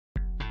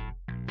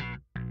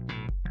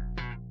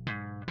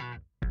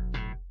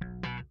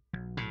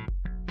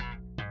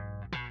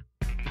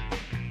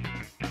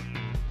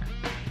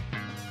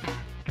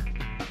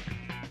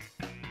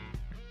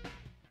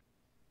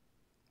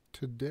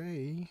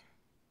Today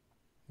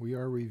we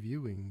are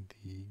reviewing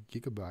the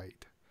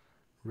Gigabyte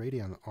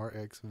Radeon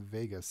RX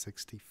Vega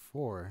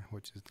 64,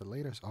 which is the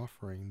latest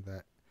offering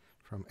that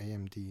from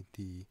AMD,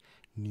 the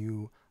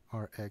new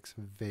RX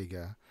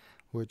Vega,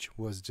 which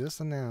was just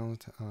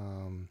announced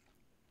on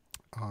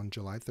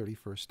July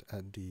 31st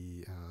at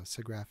the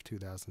SIGGRAPH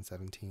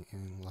 2017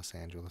 in Los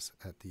Angeles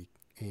at the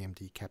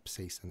AMD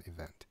Capsaicin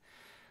event.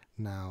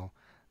 Now,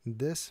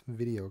 this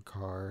video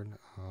card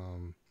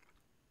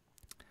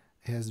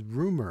is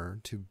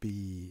rumored to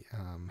be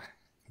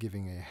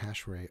giving a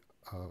hash rate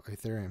of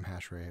Ethereum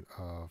hash rate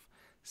of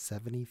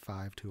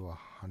 75 to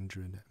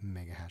 100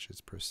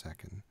 megahashes per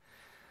second.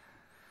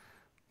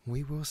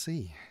 We will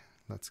see.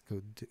 Let's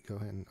go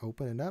ahead and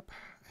open it up.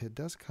 It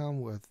does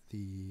come with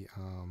the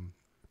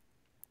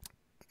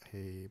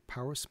a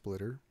power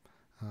splitter.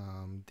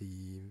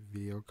 The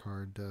video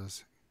card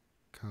does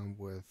come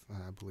with,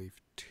 I believe,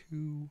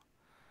 two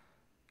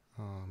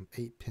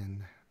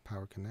 8-pin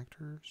power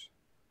connectors.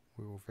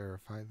 We will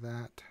verify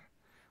that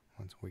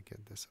once we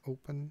get this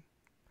open.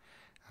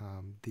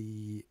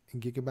 The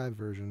Gigabyte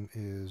version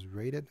is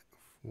rated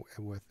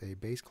with a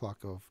base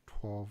clock of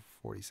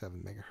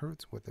 1247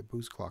 megahertz with a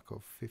boost clock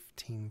of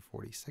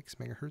 1546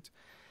 megahertz.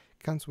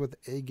 Comes with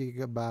a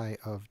gigabyte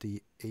of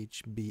the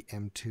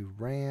HBM2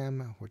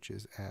 RAM, which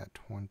is at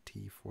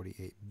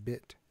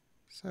 2048-bit.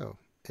 So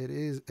it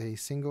is a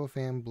single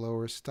fan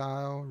blower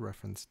style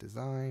reference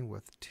design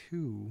with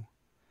two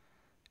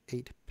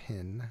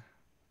 8-pin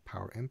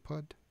power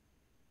input.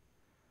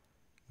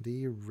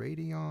 The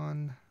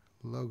Radeon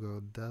logo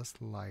does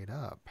light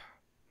up.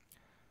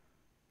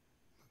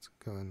 Let's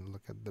go and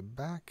look at the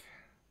back.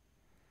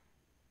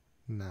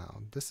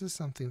 Now, this is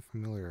something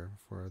familiar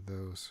for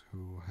those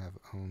who have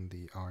owned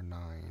the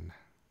R9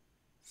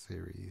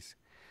 series,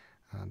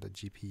 the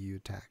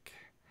GPU tech,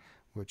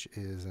 which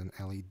is an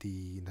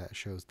LED that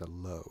shows the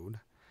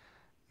load.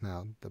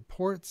 Now, the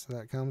ports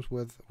that comes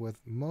with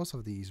most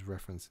of these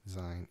reference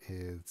design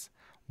is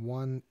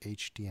one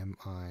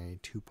HDMI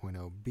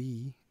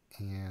 2.0B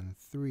and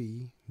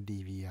three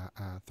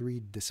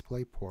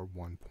DisplayPort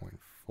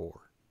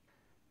 1.4.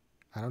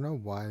 I don't know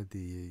why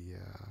the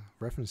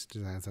reference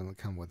designs don't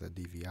come with a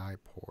DVI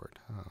port,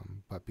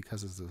 but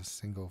because it's a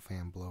single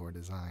fan blower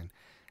design,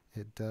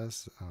 it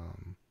does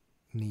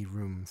need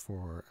room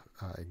for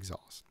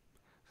exhaust.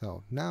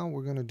 So now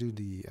we're going to do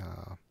the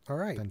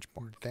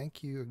benchmark.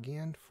 Thank you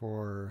again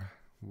for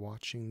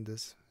watching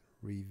this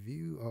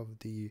review of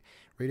the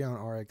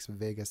Radeon RX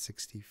Vega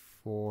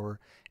 64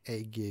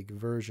 8GB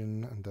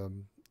version, the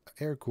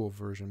air-cooled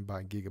version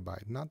by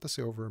Gigabyte. Not the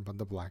silver, but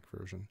the black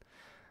version.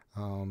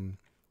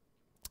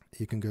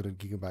 You can go to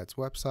Gigabyte's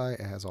website.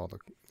 It has all the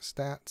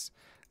stats.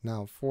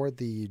 Now, for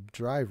the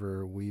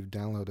driver, we've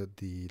downloaded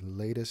the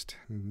latest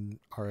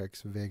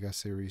RX Vega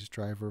series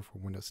driver for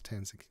Windows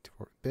 10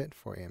 64-bit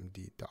for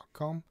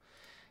AMD.com.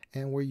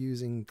 And we're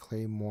using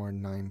Claymore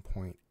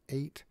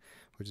 9.8,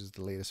 which is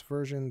the latest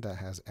version that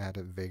has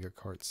added Vega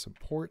card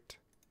support.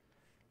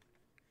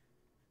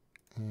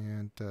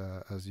 And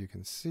as you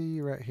can see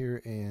right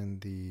here in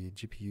the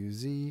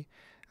GPU-Z,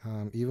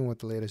 even with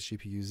the latest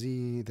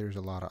GPU-Z, there's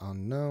a lot of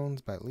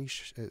unknowns, but at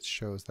least it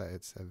shows that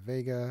it's a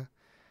Vega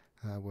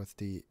with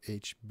the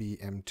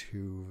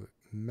HBM2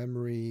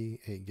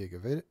 memory, 8 gig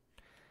of it.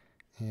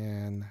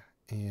 And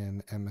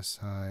in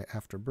MSI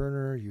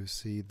Afterburner, you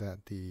see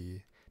that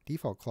the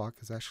default clock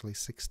is actually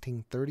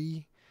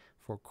 1630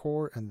 for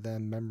core, and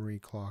then memory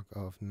clock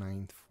of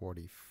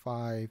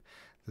 945.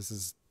 This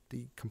is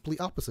the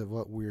complete opposite of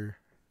what we're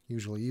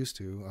usually used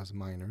to as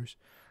miners.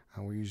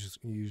 We're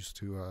used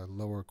to a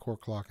lower core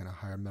clock and a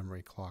higher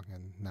memory clock,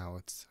 and now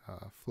it's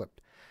flipped.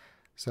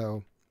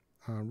 So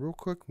real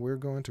quick, we're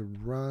going to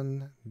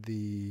run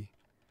the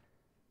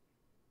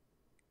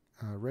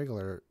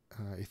regular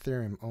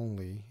Ethereum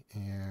only,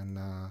 and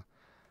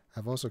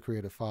I've also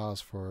created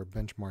files for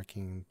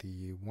benchmarking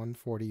the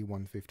 140,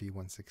 150,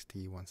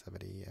 160,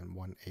 170, and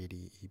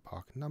 180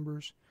 epoch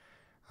numbers.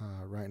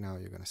 Right now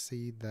you're going to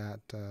see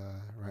that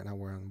right now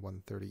we're on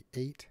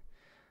 138.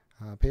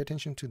 Pay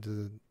attention to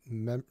the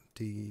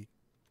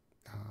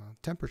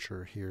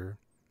temperature here,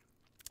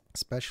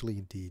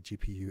 especially the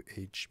GPU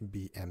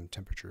HBM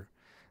temperature.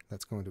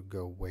 That's going to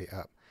go way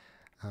up.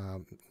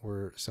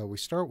 So we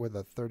start with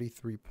a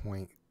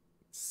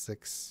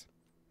 33.6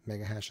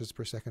 megahashes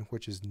per second,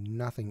 which is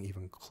nothing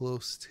even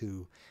close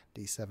to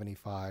the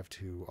 75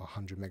 to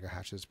 100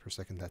 megahashes per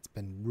second that's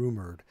been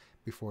rumored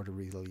before the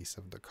release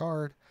of the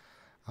card.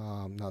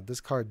 Now,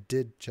 this card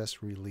did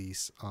just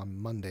release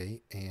on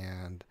Monday,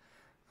 and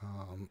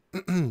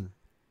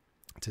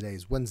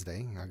today's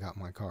Wednesday. I got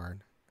my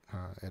card.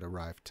 It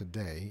arrived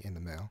today in the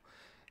mail,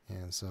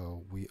 and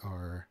so we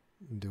are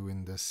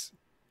doing this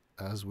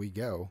as we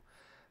go.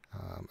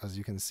 As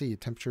you can see,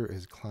 temperature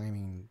is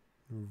climbing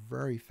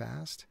very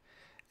fast,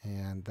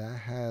 and that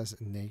has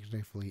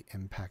negatively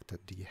impacted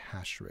the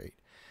hash rate.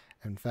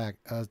 In fact,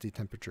 as the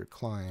temperature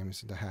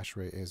climbs, the hash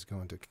rate is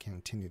going to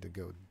continue to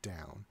go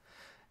down,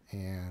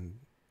 and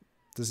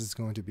this is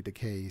going to be the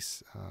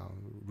case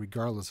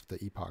regardless of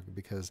the epoch,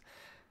 because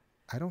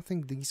I don't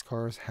think these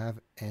cards have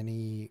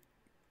any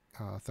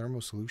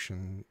thermal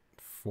solution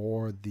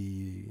for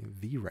the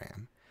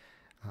VRAM.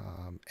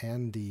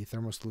 And the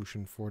thermal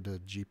solution for the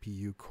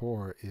GPU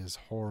core is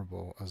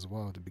horrible as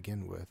well to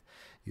begin with.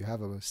 You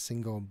have a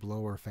single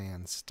blower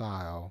fan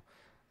style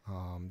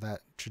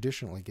that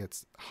traditionally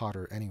gets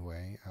hotter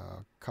anyway,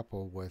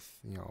 coupled with,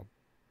 you know,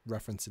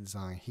 reference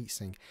design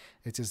heatsink.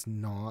 It's just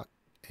not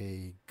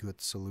a good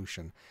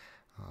solution.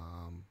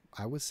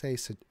 I would say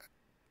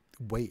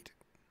wait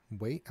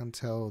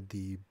until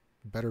the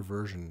better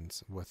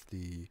versions with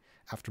the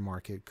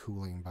aftermarket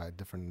cooling by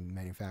different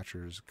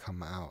manufacturers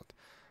come out.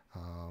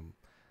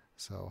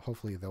 So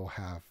hopefully they'll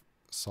have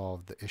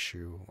solved the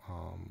issue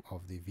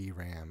of the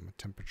VRAM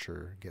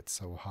temperature gets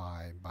so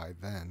high by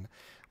then.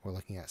 We're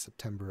looking at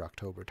September,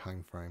 October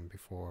timeframe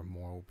before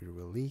more will be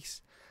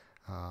released.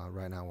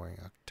 Right now we're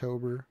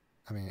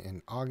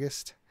in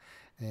August,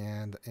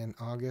 and in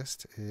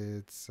August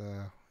it's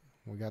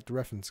we got the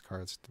reference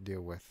cards to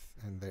deal with,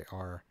 and they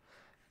are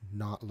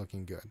not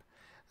looking good.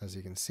 As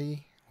you can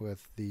see,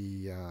 with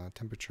the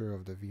temperature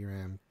of the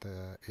VRAM,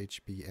 the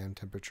HBM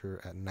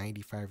temperature at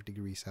 95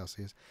 degrees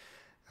Celsius,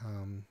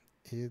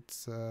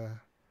 its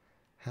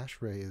hash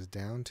rate is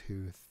down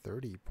to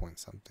 30 point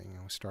something,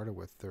 and we started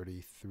with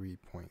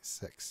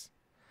 33.6.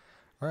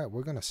 All right,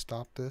 we're going to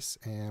stop this,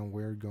 and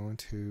we're going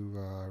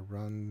to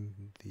run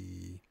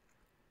the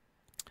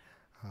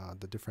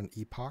different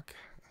epoch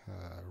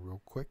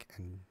real quick,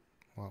 and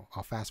well,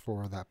 I'll fast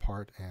forward that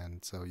part,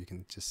 and so you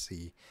can just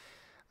see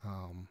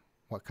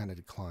what kind of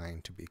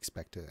decline to be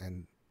expected.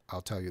 And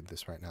I'll tell you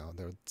this right now,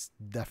 there's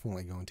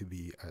definitely going to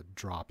be a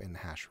drop in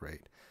hash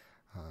rate,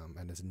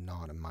 and it's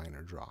not a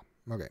minor drop.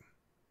 Okay,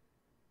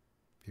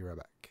 be right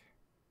back.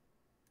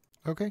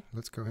 Okay,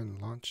 let's go ahead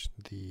and launch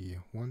the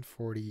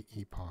 140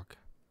 epoch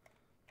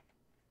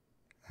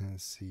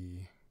and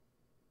see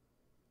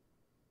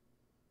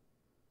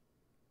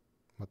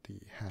what the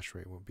hash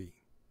rate will be.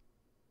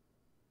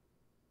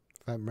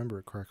 If I remember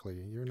it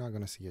correctly, you're not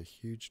going to see a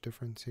huge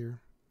difference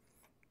here.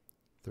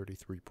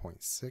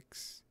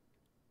 33.6.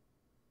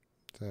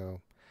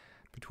 So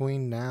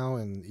between now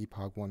and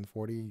epoch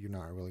 140, you're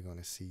not really going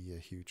to see a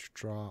huge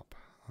drop.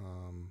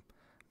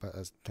 But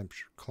as the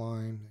temperature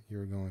climbs,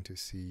 you're going to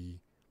see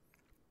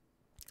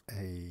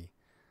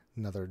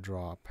another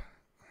drop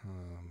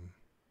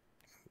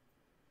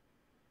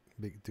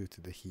big due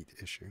to the heat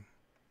issue.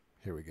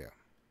 Here we go.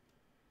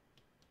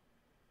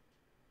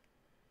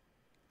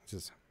 It's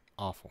just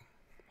awful,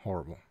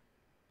 horrible.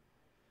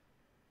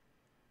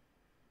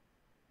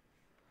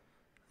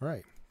 All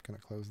right, gonna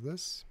close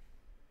this.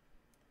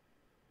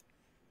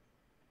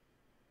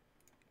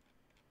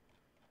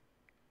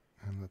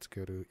 And let's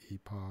go to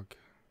epoch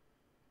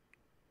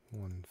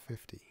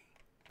 150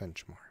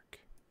 benchmark.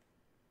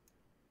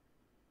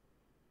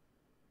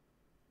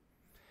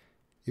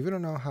 If you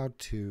don't know how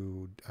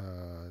to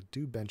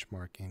do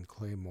benchmark in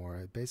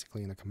Claymore,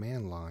 basically in the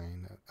command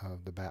line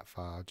of the bat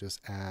file,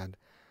 just add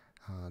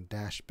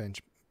dash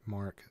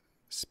benchmark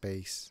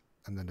space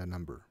and then a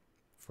number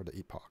for the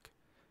epoch.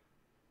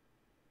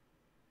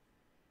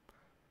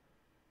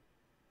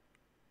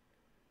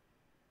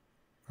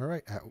 All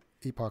right, at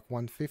epoch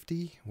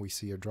 150, we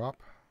see a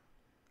drop.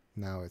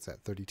 Now it's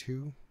at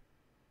 32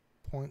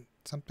 point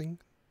something.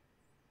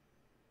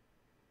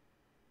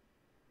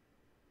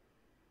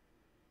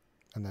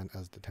 And then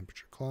as the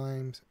temperature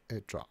climbs,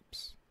 it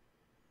drops.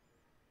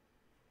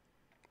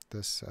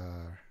 This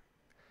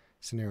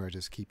scenario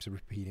just keeps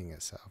repeating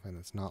itself, and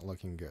it's not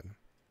looking good.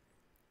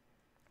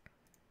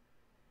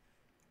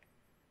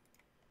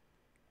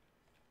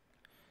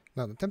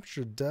 Now the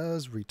temperature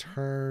does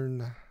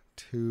return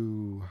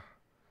to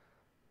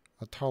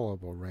a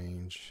tolerable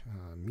range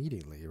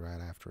immediately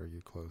right after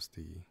you close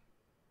the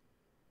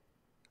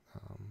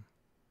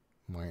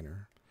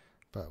miner,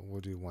 but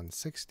we'll do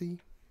 160.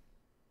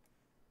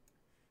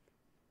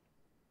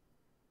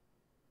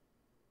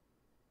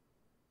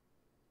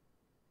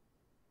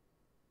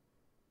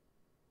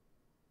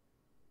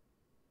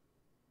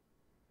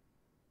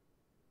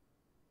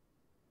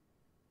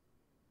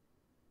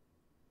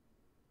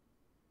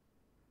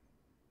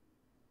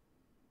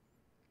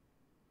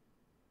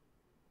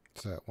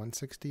 So at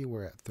 160,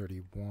 we're at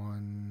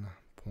 31.9.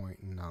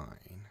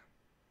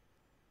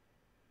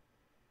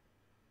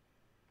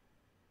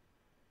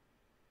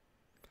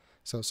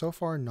 So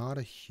far, not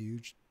a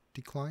huge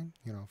decline,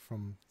 you know,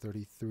 from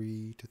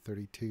 33 to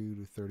 32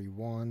 to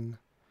 31,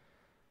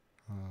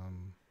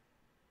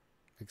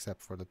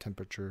 except for the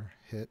temperature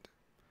hit.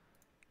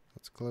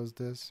 Let's close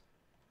this.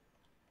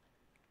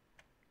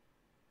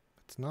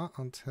 It's not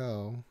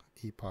until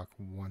epoch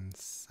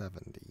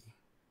 170.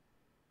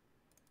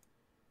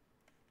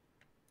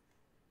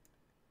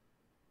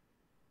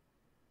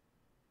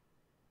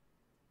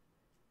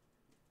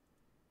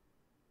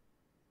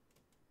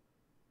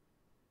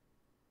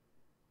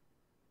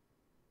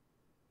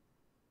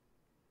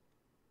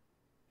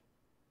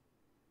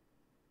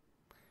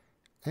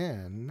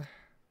 And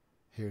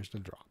here's the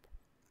drop.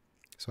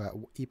 So at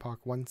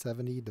epoch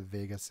 170, the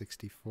Vega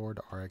 64,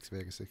 the RX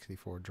Vega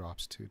 64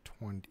 drops to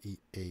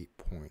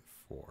 28.4.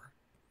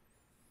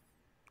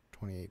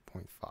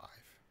 28.5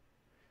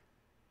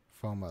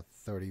 from a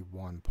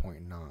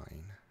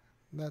 31.9.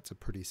 That's a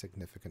pretty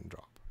significant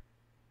drop.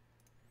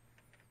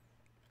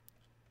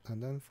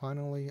 And then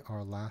finally,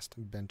 our last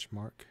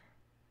benchmark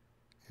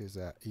is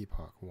at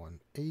epoch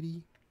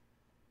 180.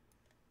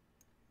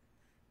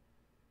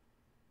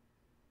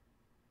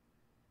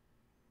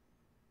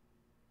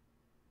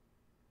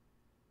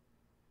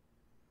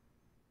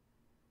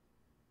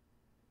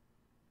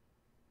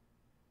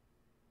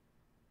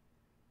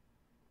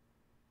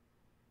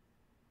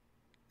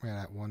 And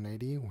at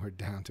 180, we're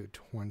down to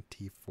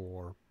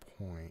 24.9.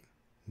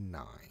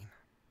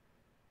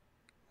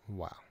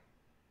 Wow.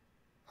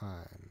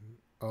 I'm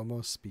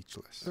almost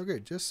speechless. Okay,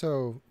 just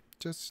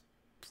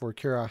for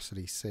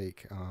curiosity's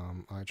sake,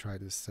 I tried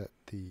to set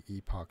the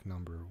epoch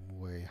number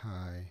way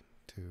high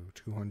to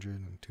 200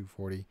 and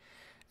 240,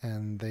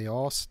 and they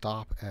all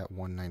stop at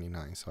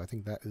 199. So I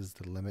think that is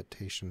the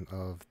limitation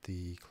of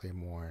the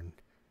Claymore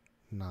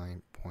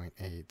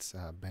 9.8's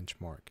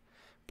benchmark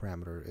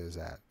parameter is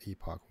at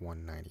epoch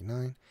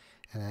 199,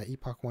 and at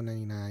epoch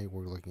 199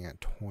 we're looking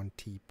at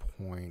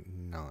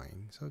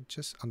 20.9, so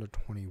just under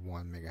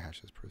 21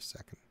 megahashes per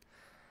second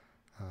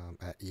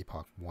at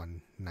epoch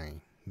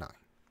 199.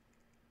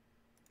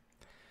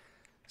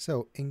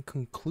 So in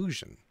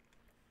conclusion,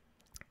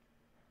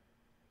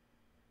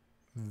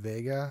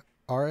 Vega,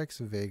 RX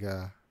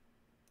Vega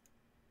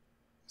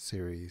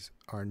series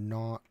are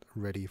not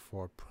ready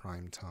for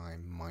prime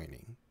time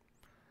mining.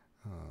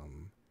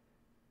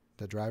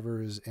 The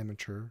driver is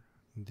immature.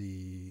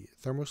 The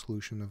thermal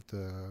solution of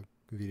the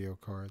video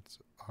cards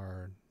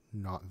are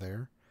not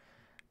there,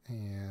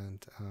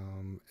 and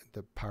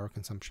the power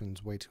consumption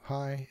is way too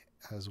high,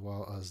 as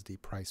well as the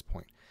price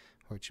point,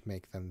 which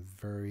make them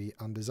very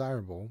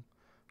undesirable,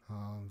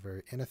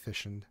 very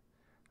inefficient,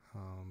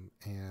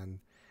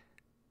 and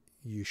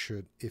you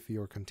should, if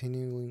you're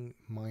continuing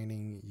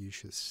mining, you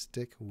should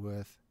stick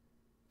with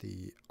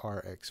the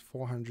RX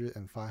 400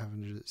 and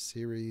 500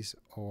 series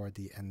or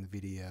the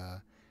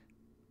NVIDIA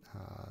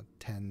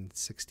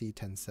 1060,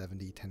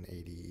 1070,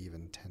 1080,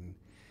 even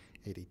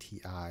 1080 Ti,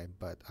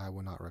 but I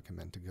would not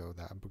recommend to go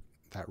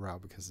that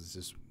route because it's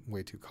just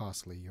way too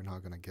costly. You're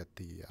not going to get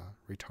the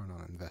return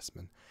on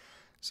investment.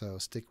 So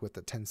stick with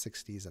the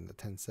 1060s and the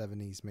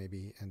 1070s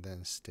maybe, and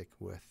then stick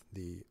with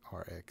the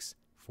RX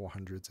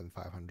 400s and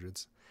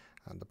 500s.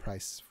 The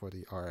price for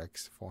the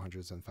RX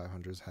 400s and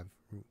 500s have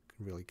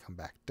really come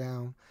back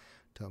down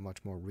to a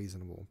much more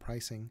reasonable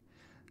pricing.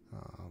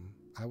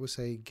 I would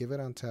say give it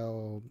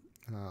until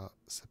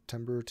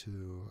September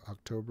to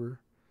October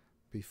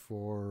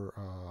before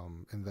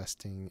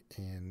investing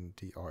in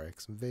the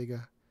RX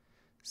Vega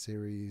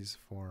series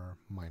for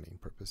mining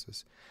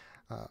purposes.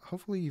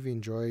 Hopefully you've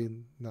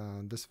enjoyed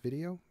this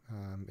video.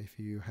 If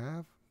you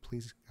have,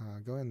 please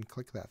go ahead and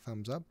click that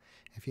thumbs up.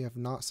 If you have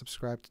not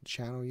subscribed to the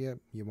channel yet,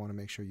 you want to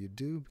make sure you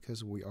do,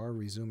 because we are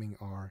resuming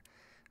our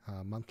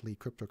monthly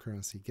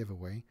cryptocurrency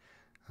giveaway.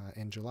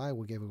 In July,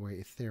 we'll give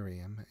away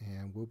Ethereum,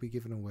 and we'll be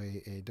giving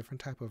away a different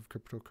type of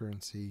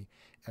cryptocurrency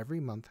every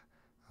month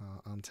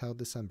until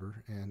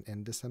December. And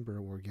in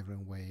December, we're giving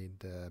away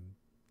the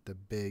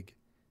big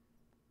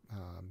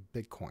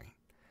Bitcoin.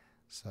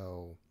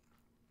 So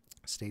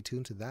stay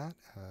tuned to that.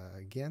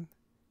 Again,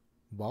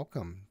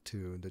 welcome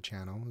to the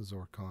channel,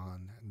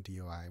 Zorkon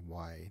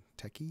DIY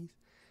Techies,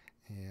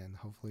 and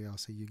hopefully I'll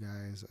see you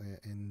guys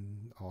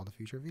in all the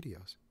future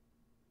videos.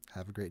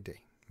 Have a great day.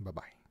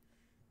 Bye-bye.